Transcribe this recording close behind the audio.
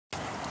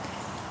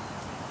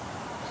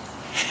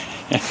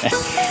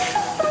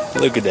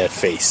Look at that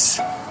face.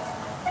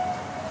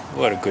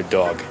 What a good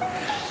dog.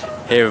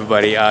 Hey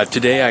everybody,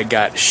 today I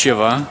got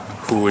Shiva,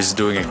 who is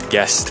doing a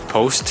guest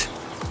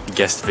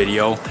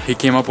video. He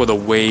came up with a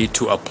way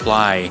to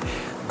apply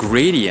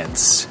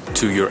gradients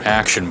to your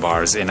action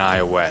bars in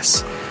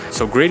iOS.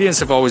 So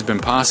gradients have always been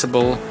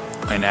possible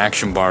in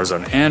action bars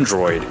on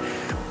Android,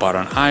 but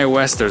on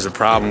iOS there's a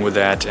problem with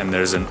that, and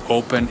there's an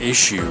open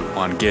issue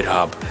on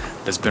GitHub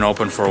that's been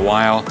open for a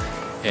while,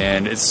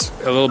 and it's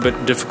a little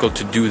bit difficult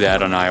to do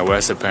that on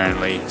iOS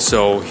apparently.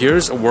 So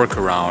here's a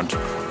workaround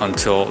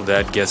until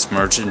that gets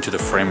merged into the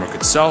framework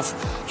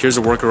itself. Here's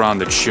a workaround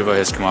that Shiva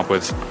has come up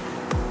with.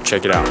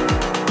 Check it out.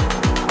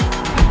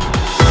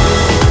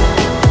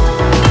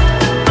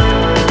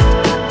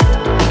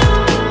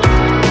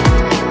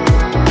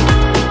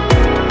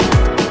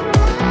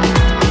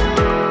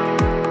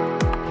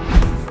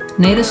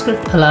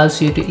 NativeScript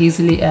allows you to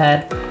easily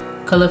add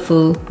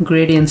colorful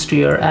gradients to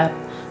your app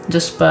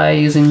just by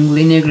using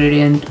linear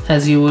gradient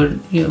as you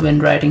would when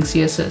writing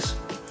CSS.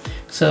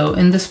 So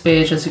in this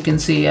page, as you can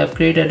see, I've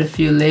created a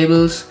few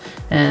labels,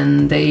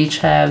 and they each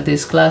have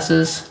these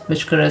classes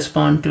which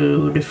correspond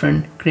to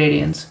different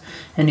gradients,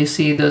 and you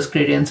see those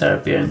gradients are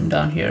appearing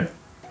down here.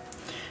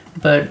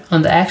 But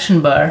on the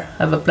action bar,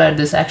 I've applied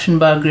this action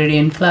bar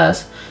gradient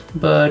class,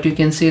 but you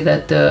can see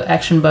that the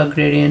action bar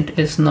gradient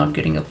is not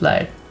getting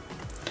applied.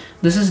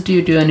 This is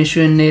due to an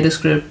issue in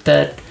NativeScript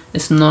that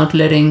is not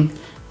letting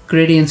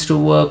gradients to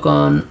work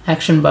on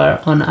action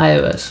bar on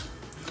iOS.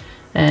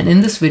 And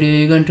in this video,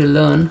 you're going to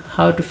learn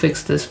how to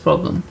fix this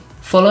problem.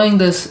 Following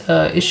this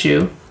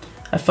issue,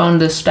 I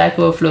found this Stack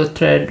Overflow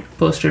thread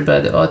posted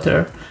by the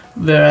author,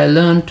 where I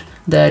learned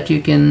that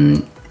you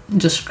can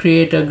just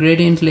create a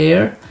gradient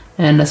layer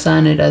and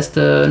assign it as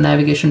the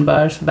navigation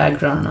bar's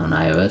background on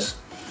iOS.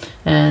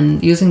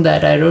 And using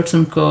that, I wrote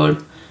some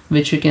code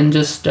which you can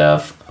just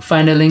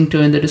find a link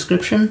to in the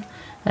description.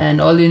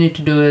 And all you need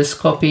to do is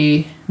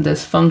copy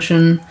this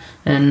function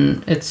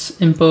and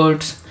its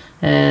imports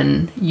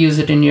and use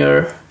it in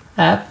your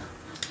app.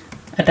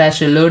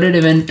 Attach a loaded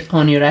event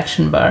on your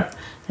action bar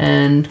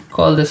and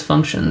call this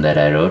function that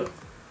I wrote.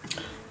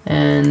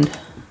 And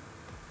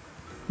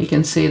you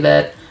can see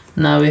that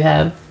now we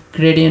have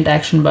gradient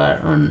action bar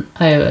on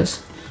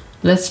iOS.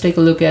 Let's take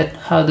a look at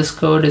how this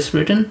code is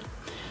written.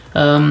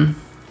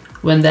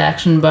 When the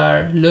action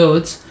bar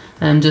loads,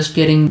 I'm just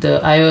getting the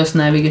iOS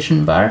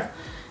navigation bar,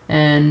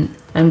 and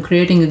I'm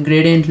creating a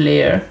gradient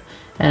layer,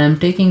 and I'm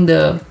taking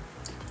the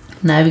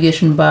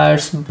navigation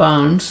bar's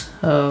bounds,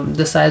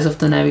 the size of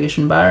the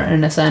navigation bar,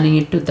 and assigning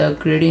it to the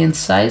gradient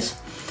size,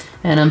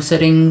 and I'm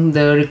setting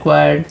the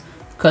required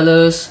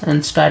colors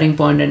and starting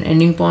point and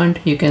ending point.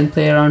 You can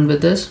play around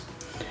with this.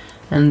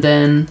 And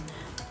then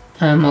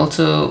I'm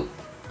also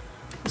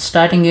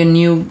starting a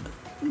new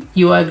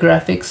UI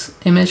graphics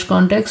image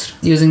context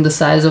using the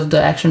size of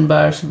the action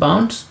bar's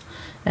bounds,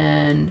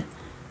 and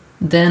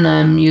then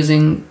I'm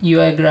using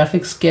UI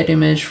graphics get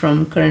image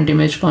from current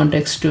image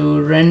context to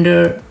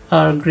render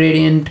our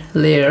gradient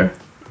layer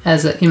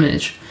as an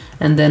image,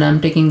 and then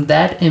I'm taking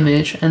that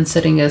image and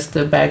setting as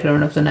the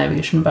background of the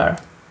navigation bar.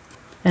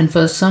 And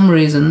for some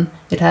reason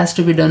it has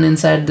to be done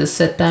inside this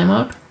set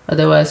timeout,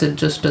 otherwise it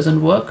just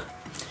doesn't work.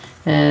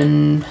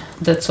 And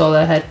that's all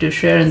I had to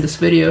share in this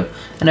video.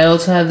 And I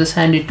also have this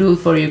handy tool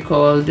for you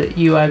called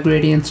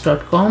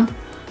uigradients.com,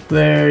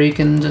 where you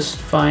can just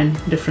find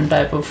different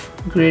type of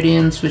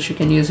gradients which you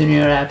can use in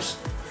your apps.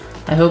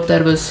 I hope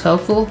that was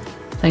helpful.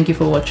 Thank you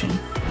for watching.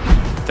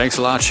 Thanks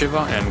a lot, Shiva,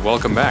 and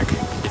welcome back.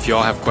 If you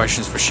all have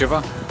questions for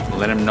Shiva,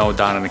 let him know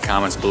down in the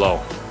comments below.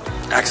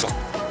 Axel,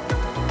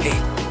 hey.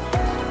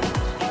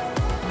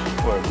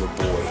 What a good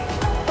boy.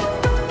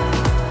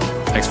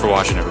 Thanks for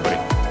watching, everybody.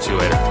 See you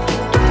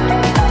later.